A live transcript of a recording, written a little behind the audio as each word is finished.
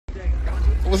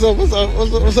What's up?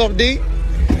 What's up, D?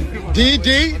 D.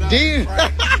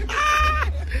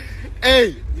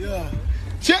 Hey. Yeah.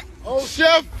 Chef. Oh,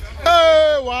 chef.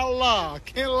 Hey, voila.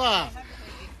 Can't lie.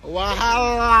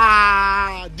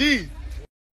 Voila. D.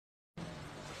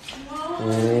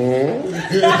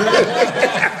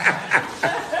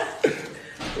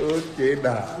 Okay,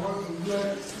 now.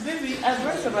 Baby, at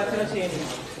first about to change.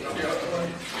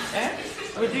 Eh?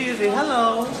 Would you say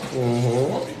hello?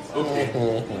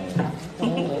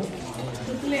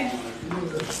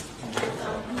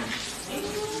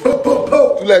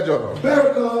 Tu l'as déjà.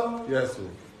 Yes, sir.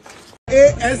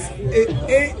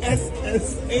 A-S-S-A-G-E.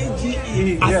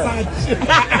 Assange.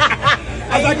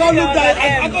 As I go look that,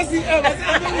 I go see him.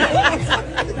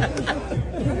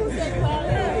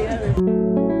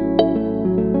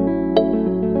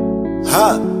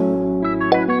 Huh.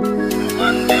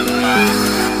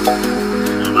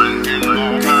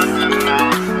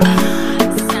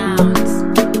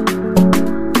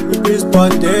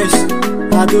 This,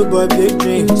 I do but big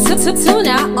dreams.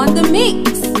 Tuna on the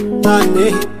mix.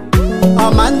 Honey,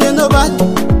 I'm under no bad.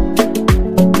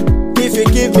 If you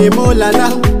give me more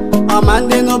now, I'm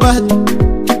under no bad.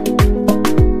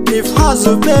 If house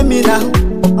will pay me now,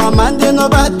 I'm under no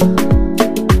bad.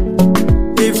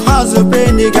 If house will pay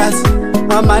niggas,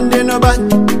 I'm under no bad.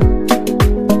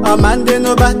 I'm under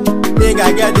no bad.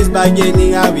 Nigga get this bag,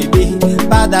 how we be.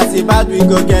 Bad as it bad, we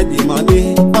go get the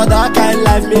money. For that kind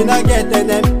life, me not get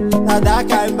enemy. Now that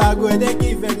kind bag where they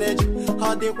give energy.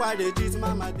 How they qualities,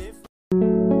 mama, they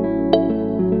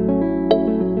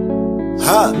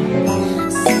huh.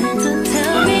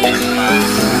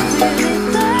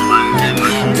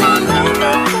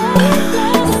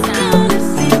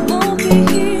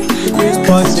 This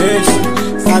punches,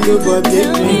 I do but big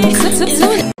dreams.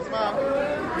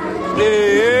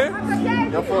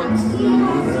 Your phone.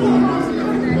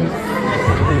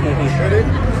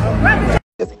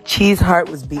 Cheese heart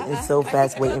was beating so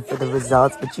fast waiting for the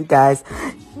results, but you guys,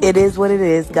 it is what it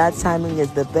is. God's timing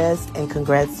is the best, and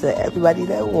congrats to everybody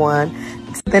that won.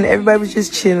 Then everybody was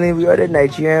just chilling. We ordered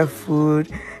Nigerian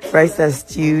food, rice and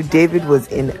stew. David was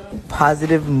in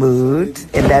positive mood,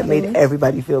 and that made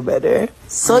everybody feel better.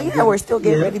 So yeah, we're still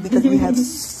getting ready because we have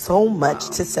so much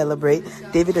to celebrate.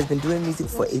 David has been doing music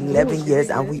for 11 years,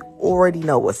 and we already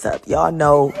know what's up. Y'all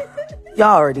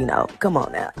already know. Come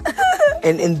on now.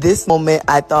 And in this moment,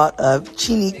 I thought of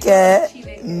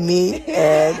Chinike, me,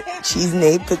 and Chi's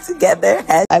name put together.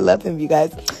 I love him, you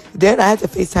guys. Then I had to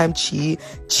FaceTime Chi.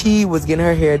 Chi was getting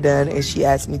her hair done, and she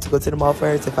asked me to go to the mall for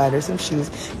her to find her some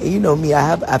shoes. And you know me, I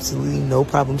have absolutely no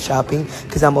problem shopping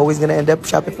because I'm always going to end up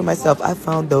shopping for myself. I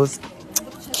found those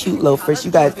cute loafers. You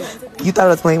guys, you thought I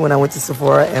was playing when I went to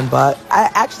Sephora and bought. I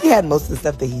actually had most of the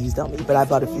stuff that he used on me, but I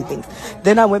bought a few things.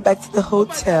 Then I went back to the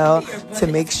hotel to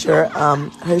make sure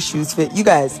her shoes fit. You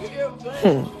guys,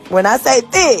 when I say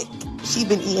thick, she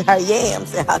been eating her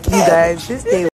yams. And you guys, this day